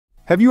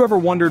Have you ever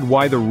wondered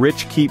why the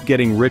rich keep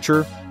getting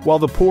richer, while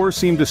the poor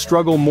seem to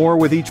struggle more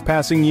with each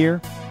passing year?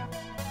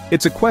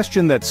 It's a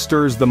question that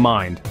stirs the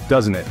mind,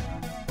 doesn't it?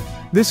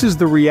 This is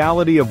the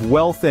reality of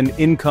wealth and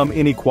income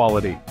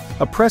inequality,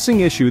 a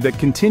pressing issue that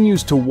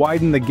continues to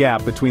widen the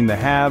gap between the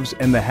haves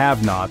and the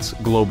have-nots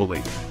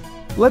globally.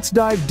 Let's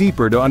dive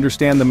deeper to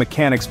understand the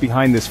mechanics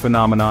behind this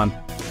phenomenon.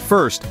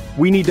 First,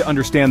 we need to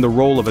understand the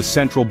role of a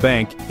central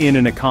bank in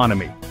an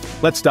economy.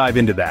 Let's dive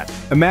into that.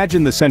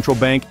 Imagine the central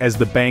bank as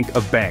the bank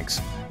of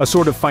banks, a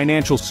sort of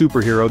financial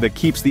superhero that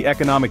keeps the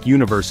economic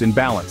universe in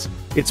balance.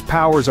 Its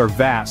powers are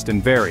vast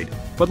and varied,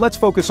 but let's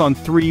focus on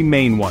three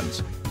main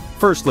ones.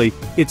 Firstly,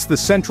 it's the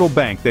central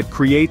bank that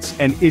creates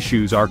and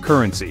issues our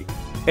currency.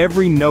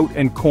 Every note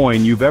and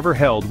coin you've ever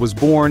held was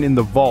born in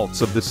the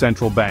vaults of the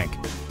central bank.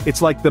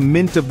 It's like the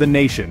mint of the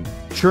nation,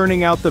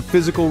 churning out the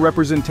physical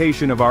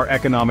representation of our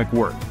economic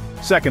worth.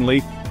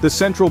 Secondly, the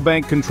central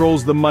bank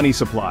controls the money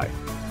supply.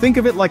 Think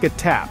of it like a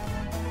tap.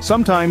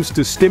 Sometimes,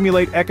 to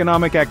stimulate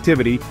economic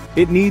activity,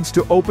 it needs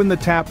to open the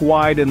tap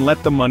wide and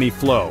let the money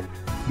flow.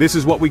 This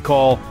is what we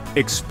call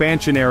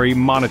expansionary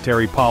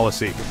monetary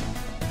policy.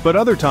 But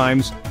other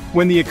times,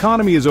 when the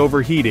economy is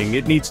overheating,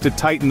 it needs to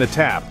tighten the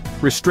tap,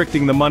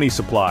 restricting the money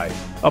supply,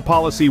 a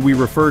policy we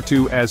refer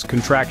to as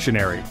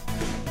contractionary.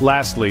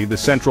 Lastly, the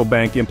central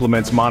bank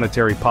implements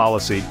monetary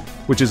policy,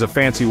 which is a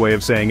fancy way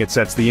of saying it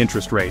sets the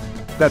interest rate.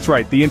 That's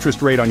right, the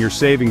interest rate on your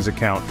savings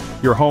account,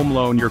 your home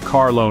loan, your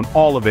car loan,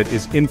 all of it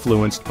is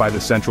influenced by the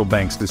central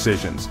bank's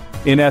decisions.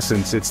 In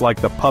essence, it's like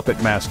the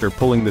puppet master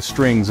pulling the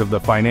strings of the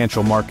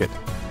financial market.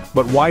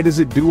 But why does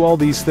it do all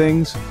these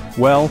things?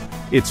 Well,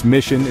 its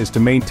mission is to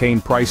maintain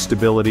price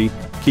stability,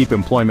 keep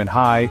employment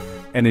high,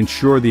 and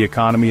ensure the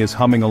economy is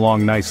humming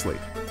along nicely.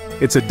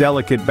 It's a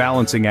delicate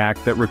balancing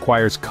act that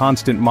requires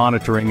constant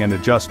monitoring and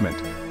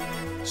adjustment.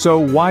 So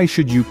why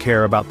should you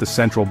care about the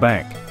central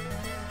bank?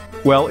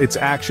 Well, its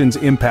actions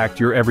impact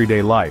your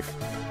everyday life.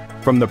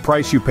 From the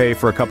price you pay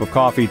for a cup of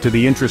coffee to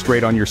the interest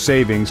rate on your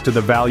savings to the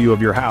value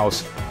of your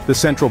house, the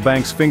central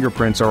bank's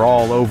fingerprints are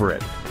all over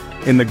it.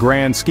 In the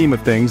grand scheme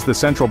of things, the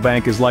central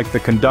bank is like the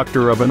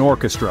conductor of an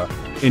orchestra,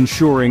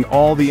 ensuring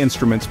all the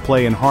instruments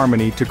play in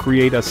harmony to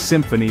create a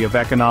symphony of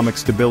economic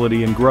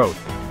stability and growth.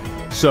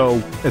 So,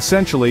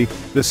 essentially,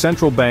 the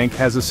central bank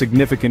has a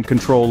significant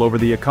control over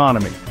the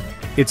economy.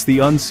 It's the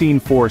unseen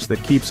force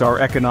that keeps our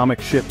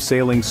economic ship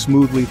sailing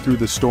smoothly through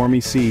the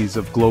stormy seas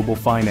of global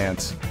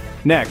finance.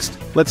 Next,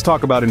 let's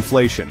talk about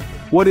inflation.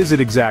 What is it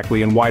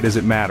exactly and why does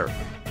it matter?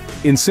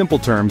 In simple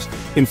terms,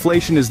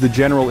 inflation is the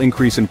general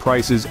increase in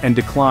prices and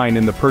decline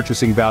in the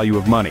purchasing value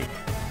of money.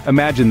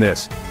 Imagine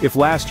this, if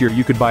last year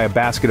you could buy a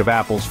basket of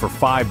apples for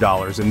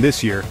 $5 and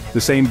this year,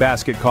 the same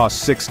basket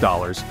costs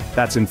 $6,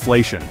 that's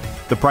inflation.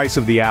 The price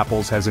of the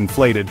apples has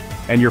inflated,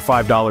 and your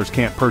 $5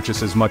 can't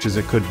purchase as much as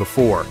it could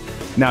before.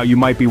 Now you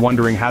might be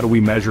wondering, how do we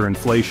measure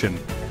inflation?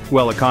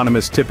 Well,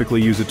 economists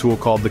typically use a tool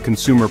called the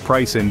Consumer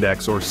Price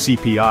Index, or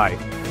CPI,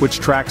 which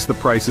tracks the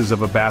prices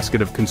of a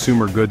basket of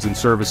consumer goods and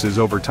services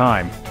over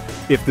time.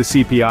 If the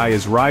CPI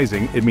is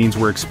rising, it means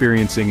we're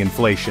experiencing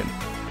inflation.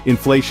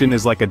 Inflation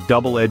is like a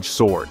double-edged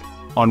sword.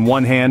 On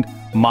one hand,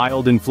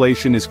 mild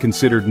inflation is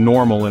considered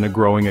normal in a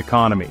growing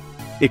economy.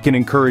 It can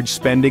encourage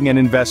spending and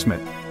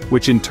investment,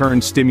 which in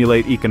turn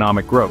stimulate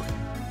economic growth.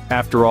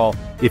 After all,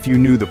 if you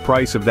knew the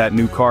price of that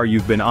new car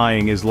you've been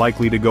eyeing is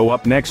likely to go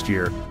up next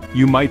year,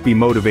 you might be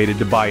motivated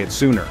to buy it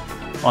sooner.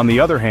 On the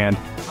other hand,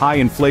 high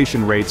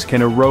inflation rates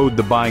can erode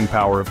the buying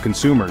power of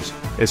consumers,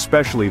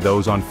 especially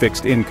those on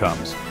fixed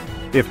incomes.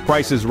 If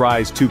prices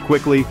rise too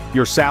quickly,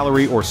 your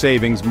salary or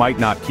savings might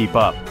not keep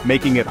up,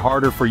 making it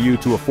harder for you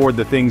to afford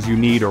the things you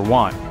need or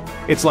want.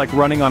 It's like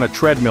running on a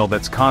treadmill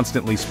that's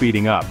constantly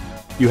speeding up.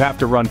 You have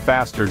to run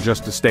faster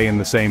just to stay in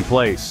the same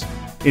place.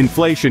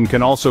 Inflation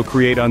can also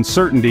create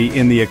uncertainty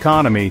in the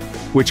economy,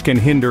 which can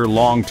hinder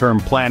long-term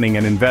planning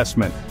and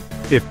investment.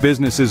 If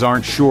businesses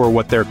aren't sure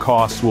what their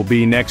costs will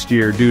be next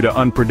year due to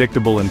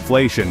unpredictable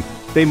inflation,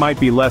 they might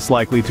be less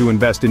likely to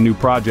invest in new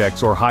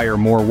projects or hire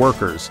more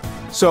workers.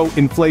 So,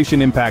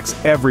 inflation impacts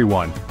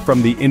everyone,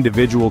 from the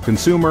individual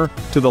consumer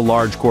to the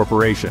large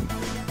corporation.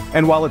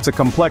 And while it's a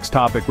complex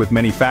topic with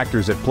many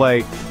factors at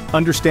play,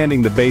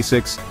 understanding the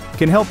basics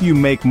can help you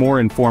make more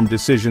informed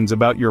decisions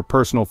about your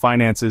personal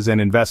finances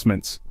and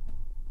investments.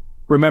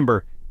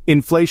 Remember,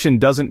 inflation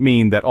doesn't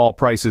mean that all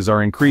prices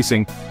are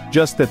increasing,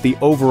 just that the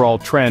overall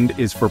trend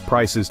is for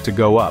prices to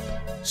go up.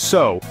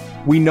 So,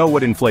 we know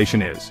what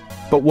inflation is,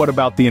 but what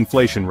about the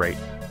inflation rate?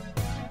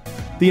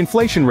 The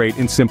inflation rate,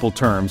 in simple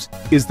terms,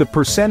 is the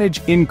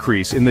percentage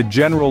increase in the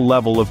general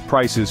level of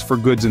prices for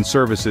goods and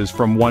services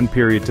from one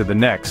period to the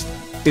next.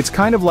 It's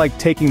kind of like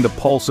taking the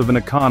pulse of an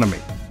economy.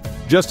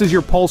 Just as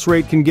your pulse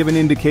rate can give an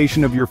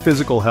indication of your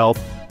physical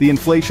health, the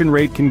inflation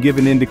rate can give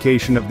an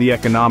indication of the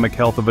economic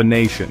health of a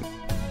nation.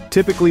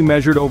 Typically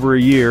measured over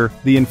a year,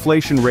 the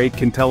inflation rate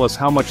can tell us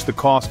how much the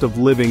cost of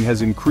living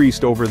has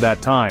increased over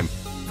that time.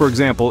 For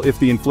example, if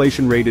the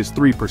inflation rate is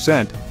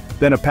 3%,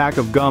 then a pack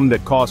of gum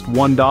that cost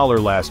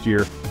 $1 last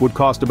year would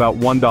cost about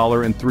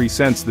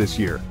 $1.03 this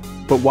year.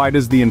 But why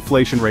does the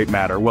inflation rate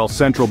matter? Well,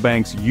 central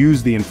banks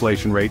use the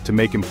inflation rate to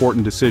make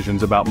important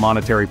decisions about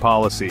monetary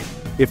policy.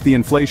 If the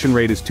inflation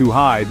rate is too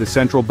high, the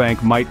central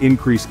bank might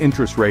increase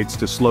interest rates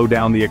to slow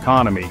down the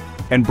economy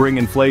and bring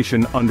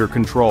inflation under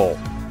control.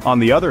 On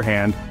the other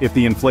hand, if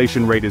the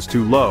inflation rate is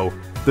too low,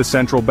 the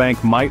central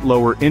bank might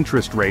lower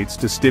interest rates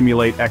to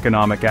stimulate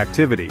economic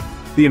activity.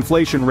 The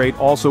inflation rate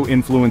also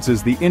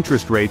influences the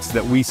interest rates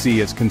that we see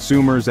as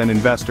consumers and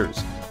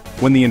investors.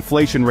 When the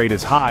inflation rate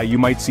is high, you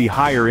might see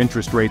higher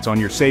interest rates on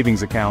your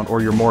savings account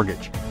or your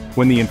mortgage.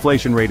 When the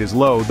inflation rate is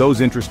low, those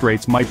interest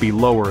rates might be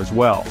lower as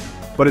well.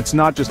 But it's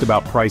not just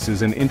about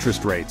prices and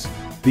interest rates.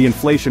 The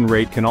inflation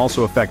rate can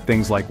also affect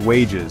things like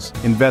wages,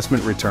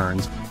 investment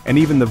returns, and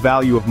even the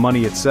value of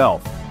money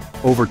itself.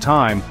 Over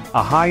time,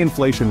 a high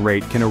inflation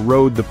rate can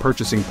erode the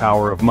purchasing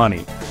power of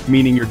money,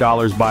 meaning your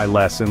dollars buy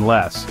less and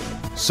less.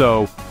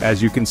 So,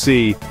 as you can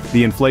see,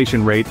 the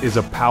inflation rate is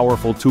a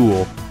powerful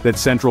tool that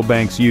central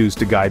banks use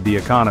to guide the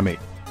economy.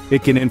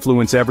 It can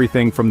influence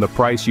everything from the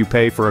price you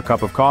pay for a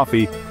cup of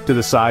coffee to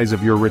the size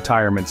of your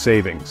retirement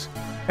savings.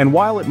 And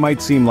while it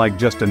might seem like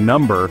just a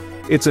number,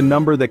 it's a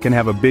number that can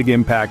have a big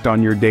impact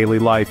on your daily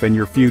life and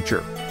your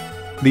future.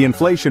 The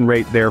inflation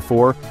rate,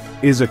 therefore,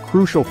 is a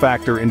crucial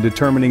factor in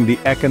determining the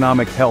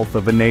economic health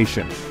of a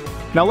nation.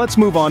 Now let's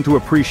move on to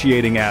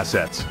appreciating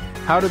assets.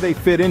 How do they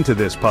fit into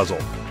this puzzle?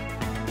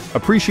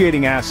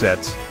 Appreciating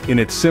assets, in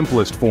its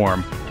simplest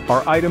form,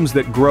 are items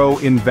that grow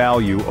in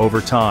value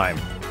over time.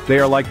 They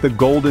are like the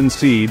golden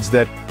seeds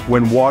that,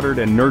 when watered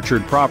and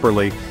nurtured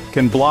properly,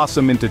 can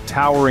blossom into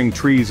towering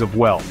trees of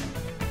wealth.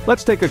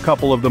 Let's take a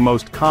couple of the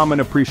most common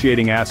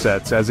appreciating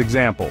assets as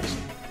examples.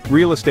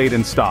 Real estate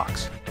and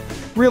stocks.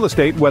 Real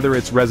estate, whether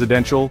it's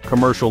residential,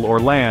 commercial, or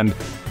land,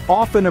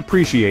 often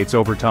appreciates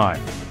over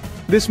time.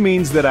 This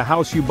means that a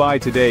house you buy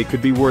today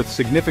could be worth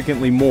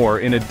significantly more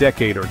in a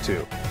decade or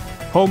two.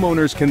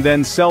 Homeowners can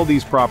then sell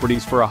these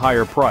properties for a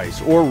higher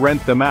price or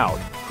rent them out,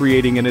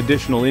 creating an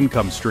additional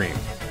income stream.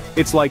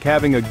 It's like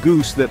having a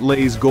goose that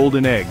lays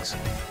golden eggs.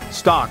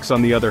 Stocks,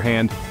 on the other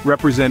hand,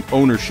 represent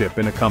ownership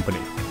in a company.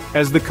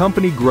 As the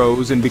company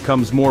grows and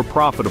becomes more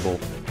profitable,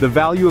 the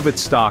value of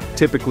its stock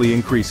typically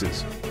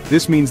increases.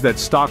 This means that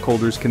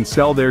stockholders can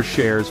sell their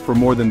shares for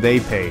more than they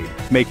paid,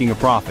 making a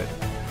profit.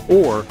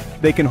 Or,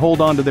 they can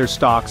hold on to their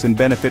stocks and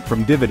benefit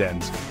from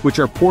dividends, which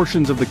are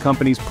portions of the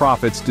company's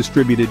profits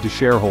distributed to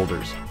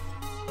shareholders.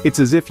 It's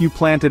as if you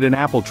planted an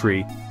apple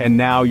tree, and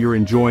now you're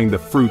enjoying the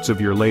fruits of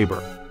your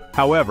labor.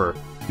 However,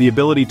 the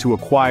ability to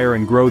acquire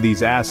and grow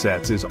these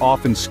assets is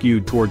often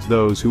skewed towards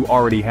those who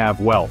already have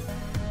wealth.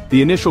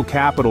 The initial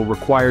capital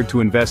required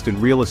to invest in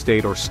real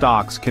estate or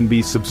stocks can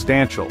be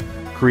substantial,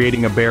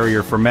 creating a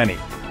barrier for many.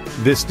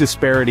 This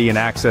disparity in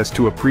access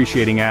to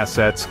appreciating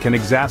assets can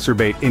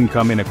exacerbate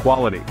income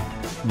inequality.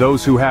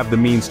 Those who have the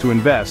means to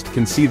invest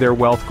can see their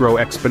wealth grow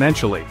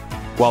exponentially,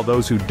 while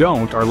those who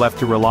don't are left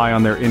to rely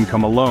on their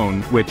income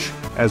alone, which,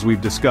 as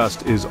we've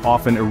discussed, is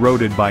often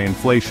eroded by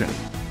inflation.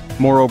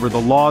 Moreover, the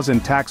laws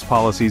and tax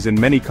policies in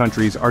many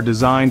countries are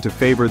designed to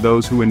favor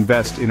those who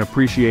invest in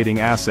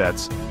appreciating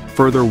assets,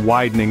 further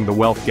widening the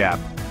wealth gap.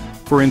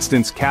 For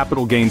instance,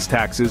 capital gains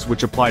taxes,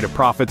 which apply to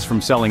profits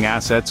from selling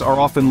assets, are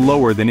often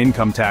lower than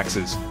income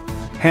taxes.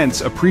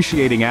 Hence,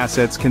 appreciating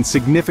assets can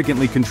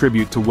significantly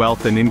contribute to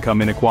wealth and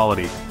income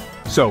inequality.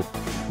 So,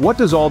 what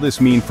does all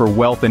this mean for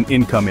wealth and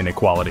income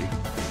inequality?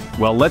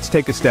 Well, let's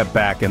take a step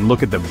back and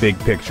look at the big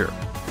picture.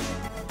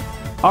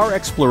 Our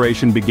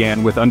exploration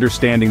began with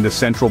understanding the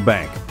central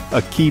bank,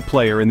 a key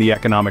player in the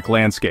economic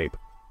landscape.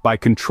 By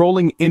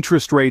controlling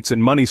interest rates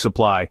and money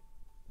supply,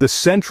 the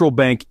central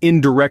bank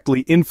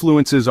indirectly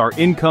influences our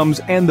incomes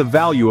and the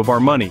value of our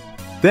money.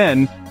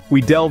 Then, we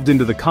delved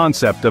into the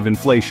concept of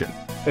inflation,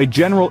 a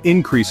general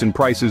increase in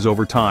prices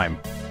over time.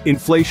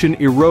 Inflation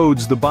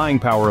erodes the buying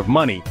power of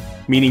money,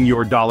 meaning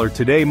your dollar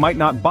today might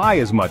not buy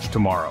as much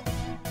tomorrow.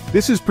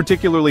 This is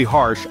particularly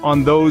harsh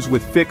on those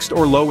with fixed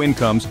or low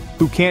incomes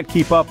who can't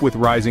keep up with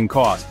rising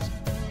costs.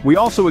 We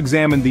also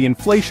examined the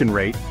inflation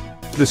rate,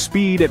 the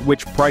speed at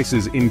which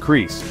prices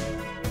increase.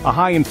 A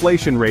high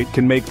inflation rate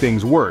can make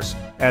things worse,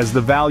 as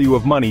the value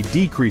of money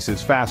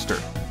decreases faster.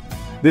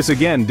 This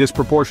again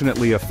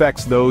disproportionately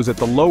affects those at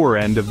the lower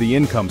end of the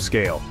income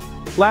scale.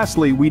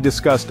 Lastly, we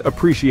discussed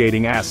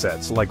appreciating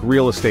assets like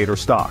real estate or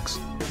stocks.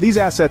 These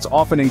assets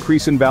often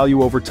increase in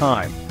value over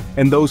time,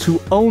 and those who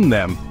own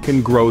them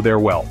can grow their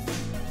wealth.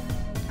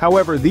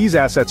 However, these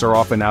assets are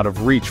often out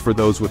of reach for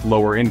those with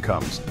lower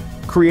incomes,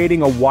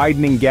 creating a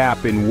widening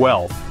gap in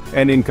wealth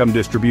and income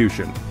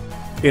distribution.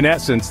 In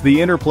essence,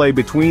 the interplay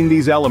between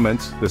these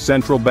elements, the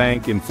central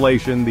bank,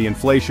 inflation, the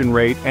inflation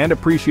rate, and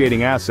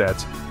appreciating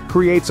assets,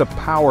 creates a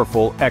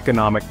powerful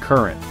economic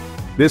current.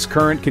 This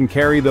current can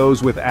carry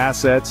those with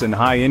assets and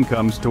high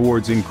incomes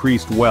towards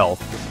increased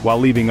wealth, while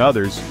leaving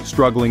others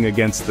struggling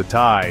against the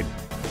tide.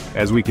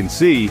 As we can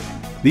see,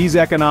 these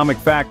economic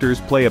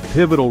factors play a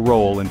pivotal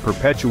role in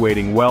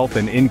perpetuating wealth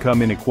and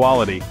income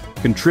inequality,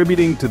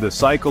 contributing to the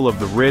cycle of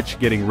the rich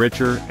getting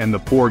richer and the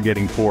poor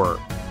getting poorer.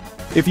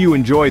 If you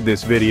enjoyed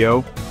this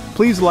video,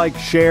 please like,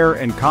 share,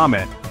 and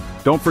comment.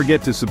 Don't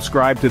forget to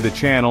subscribe to the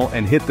channel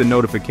and hit the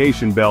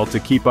notification bell to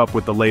keep up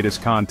with the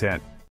latest content.